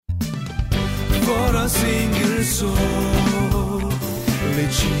single soul,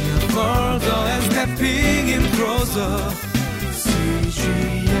 reaching further and stepping in closer.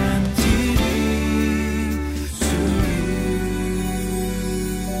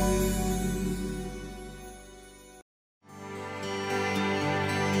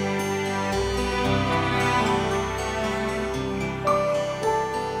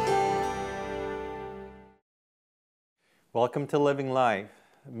 Welcome to Living Life.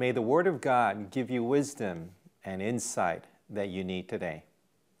 May the Word of God give you wisdom and insight that you need today.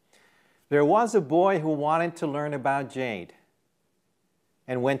 There was a boy who wanted to learn about jade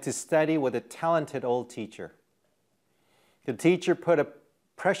and went to study with a talented old teacher. The teacher put a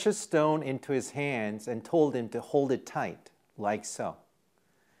precious stone into his hands and told him to hold it tight, like so.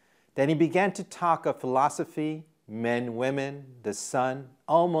 Then he began to talk of philosophy, men, women, the sun,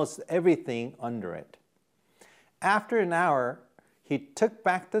 almost everything under it. After an hour, he took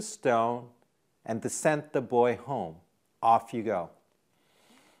back the stone and sent the boy home. Off you go.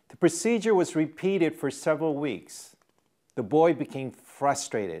 The procedure was repeated for several weeks. The boy became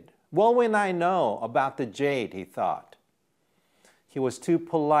frustrated. What will I know about the jade, he thought. He was too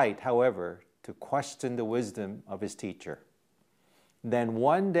polite, however, to question the wisdom of his teacher. Then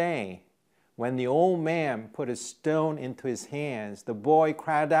one day, when the old man put a stone into his hands, the boy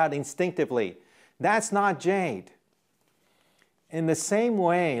cried out instinctively, "That's not jade." In the same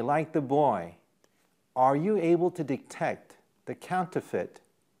way, like the boy, are you able to detect the counterfeit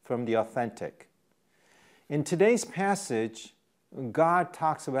from the authentic? In today's passage, God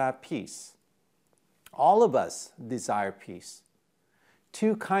talks about peace. All of us desire peace.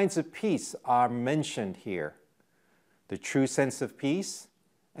 Two kinds of peace are mentioned here: the true sense of peace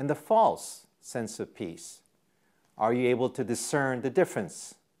and the false sense of peace. Are you able to discern the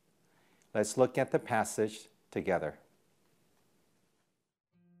difference? Let's look at the passage together.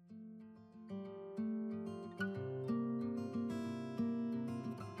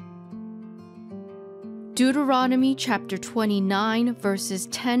 Deuteronomy chapter 29, verses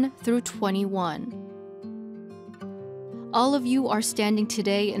 10 through 21. All of you are standing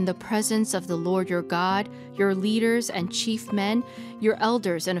today in the presence of the Lord your God, your leaders and chief men, your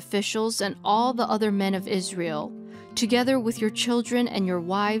elders and officials, and all the other men of Israel, together with your children and your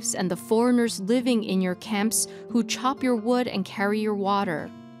wives and the foreigners living in your camps who chop your wood and carry your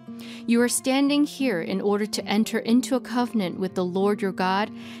water. You are standing here in order to enter into a covenant with the Lord your God,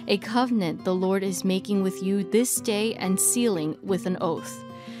 a covenant the Lord is making with you this day and sealing with an oath,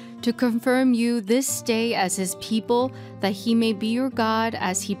 to confirm you this day as his people, that he may be your God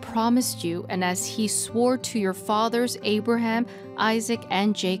as he promised you and as he swore to your fathers Abraham, Isaac,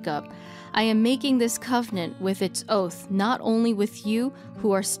 and Jacob. I am making this covenant with its oath, not only with you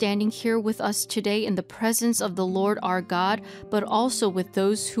who are standing here with us today in the presence of the Lord our God, but also with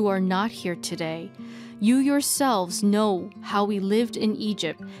those who are not here today. You yourselves know how we lived in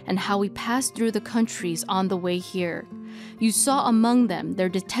Egypt and how we passed through the countries on the way here. You saw among them their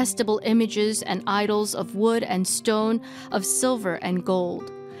detestable images and idols of wood and stone, of silver and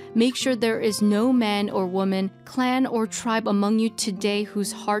gold. Make sure there is no man or woman, clan or tribe among you today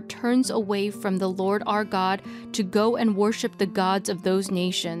whose heart turns away from the Lord our God to go and worship the gods of those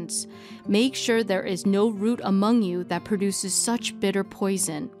nations. Make sure there is no root among you that produces such bitter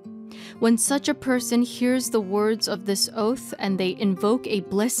poison. When such a person hears the words of this oath and they invoke a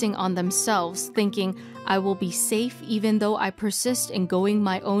blessing on themselves, thinking, "I will be safe even though I persist in going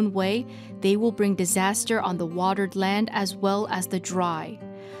my own way," they will bring disaster on the watered land as well as the dry.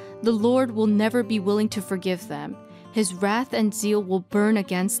 The Lord will never be willing to forgive them. His wrath and zeal will burn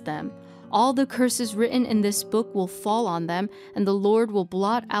against them. All the curses written in this book will fall on them, and the Lord will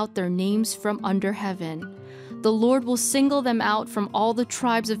blot out their names from under heaven. The Lord will single them out from all the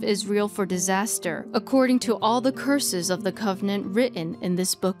tribes of Israel for disaster, according to all the curses of the covenant written in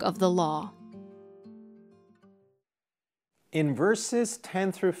this book of the law. In verses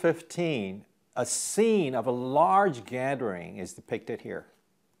 10 through 15, a scene of a large gathering is depicted here.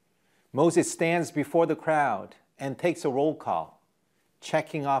 Moses stands before the crowd and takes a roll call,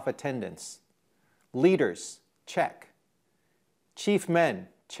 checking off attendance. Leaders, check. Chief men,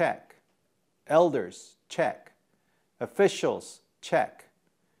 check. Elders, check. Officials, check.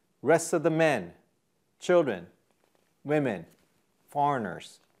 Rest of the men, children, women,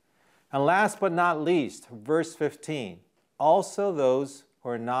 foreigners. And last but not least, verse 15, also those who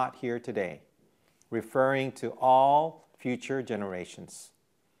are not here today, referring to all future generations.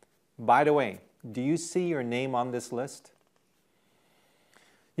 By the way, do you see your name on this list?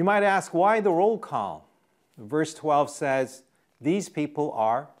 You might ask, why the roll call? Verse 12 says, these people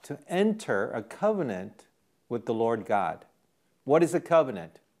are to enter a covenant with the Lord God. What is a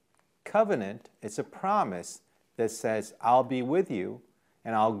covenant? Covenant is a promise that says, I'll be with you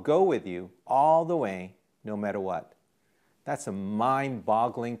and I'll go with you all the way, no matter what. That's a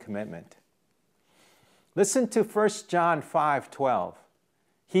mind-boggling commitment. Listen to 1 John 5:12.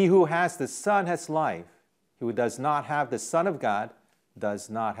 He who has the Son has life. He who does not have the Son of God does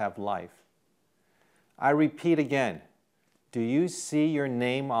not have life. I repeat again, do you see your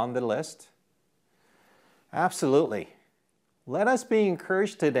name on the list? Absolutely. Let us be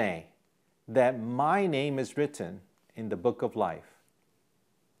encouraged today that my name is written in the book of life.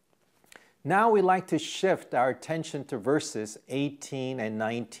 Now we'd like to shift our attention to verses 18 and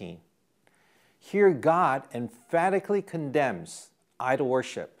 19. Here God emphatically condemns idol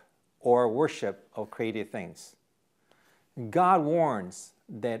worship or worship of created things. God warns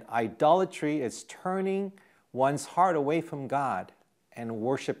that idolatry is turning one's heart away from God and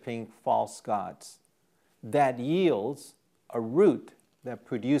worshiping false gods. That yields a root that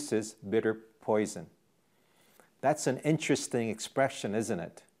produces bitter poison. That's an interesting expression, isn't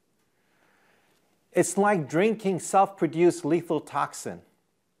it? It's like drinking self-produced lethal toxin.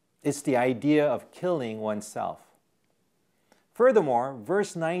 It's the idea of killing oneself. Furthermore,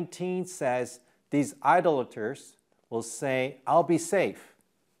 verse 19 says these idolaters will say, I'll be safe,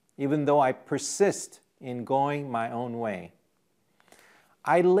 even though I persist in going my own way.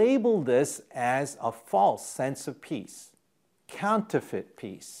 I label this as a false sense of peace, counterfeit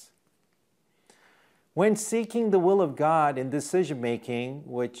peace. When seeking the will of God in decision-making,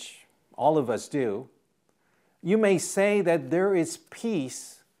 which all of us do, you may say that there is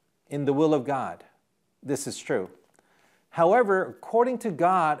peace in the will of God. This is true. However, according to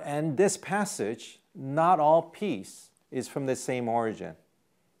God and this passage, not all peace is from the same origin.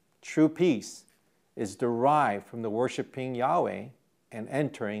 True peace is derived from the worshiping Yahweh and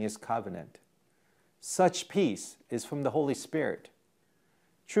entering His covenant. Such peace is from the Holy Spirit.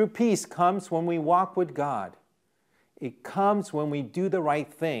 True peace comes when we walk with God. It comes when we do the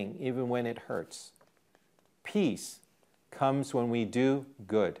right thing, even when it hurts. Peace comes when we do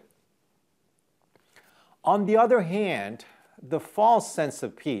good. On the other hand, the false sense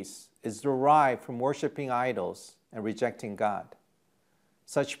of peace is derived from worshiping idols and rejecting God.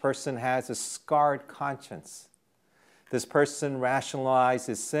 Such person has a scarred conscience. This person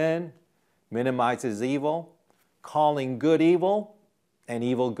rationalizes sin, minimizes evil, calling good evil and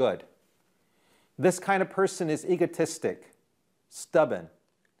evil good. This kind of person is egotistic, stubborn,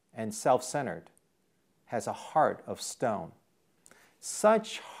 and self-centered, has a heart of stone.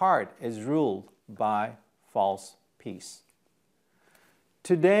 Such heart is ruled by false peace.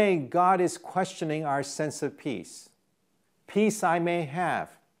 Today, God is questioning our sense of peace. Peace I may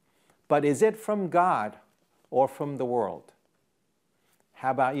have, but is it from God or from the world?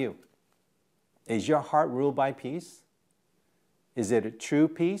 How about you? Is your heart ruled by peace? Is it a true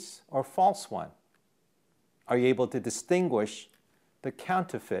peace or false one? Are you able to distinguish the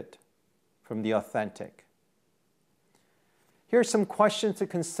counterfeit from the authentic? Here are some questions to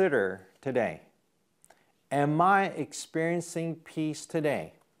consider today. Am I experiencing peace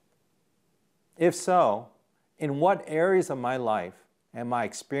today? If so, in what areas of my life am I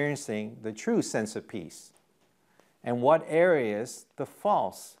experiencing the true sense of peace? And what areas the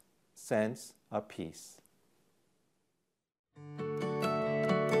false sense of peace?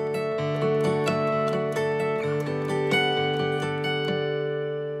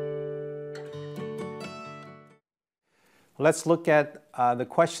 Let's look at the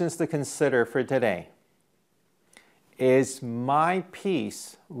questions to consider for today. Is my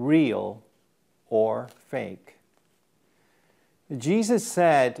peace real or fake? Jesus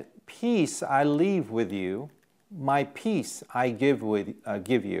said, "Peace I leave with you, my peace I give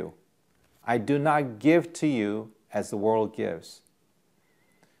you. I do not give to you as the world gives."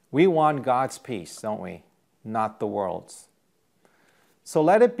 We want God's peace, don't we? Not the world's. So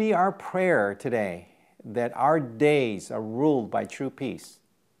let it be our prayer today that our days are ruled by true peace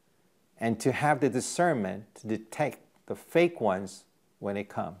and to have the discernment to detect the fake ones when it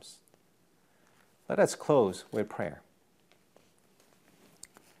comes. Let us close with prayer.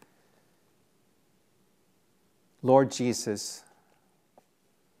 Lord Jesus,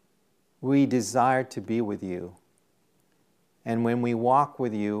 we desire to be with you. And when we walk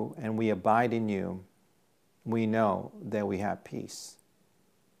with you and we abide in you, we know that we have peace.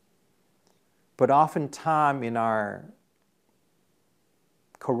 But oftentimes in our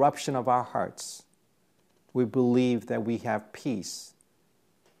corruption of our hearts, we believe that we have peace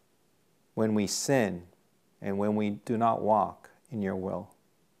when we sin and when we do not walk in your will.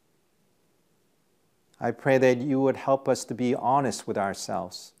 I pray that you would help us to be honest with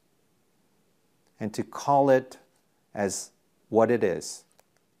ourselves and to call it as what it is.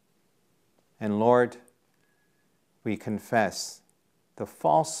 And Lord, we confess the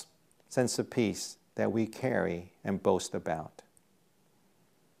false sense of peace that we carry and boast about.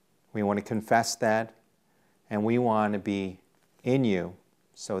 We want to confess that, and we want to be in you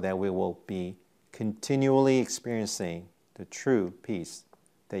so that we will be continually experiencing the true peace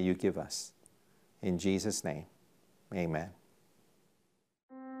that you give us. In Jesus' name, amen.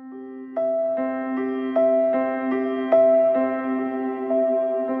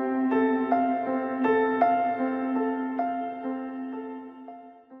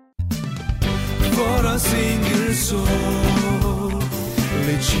 For a single soul,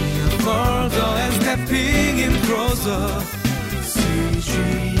 reaching further and stepping in closer.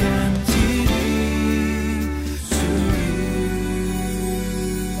 CG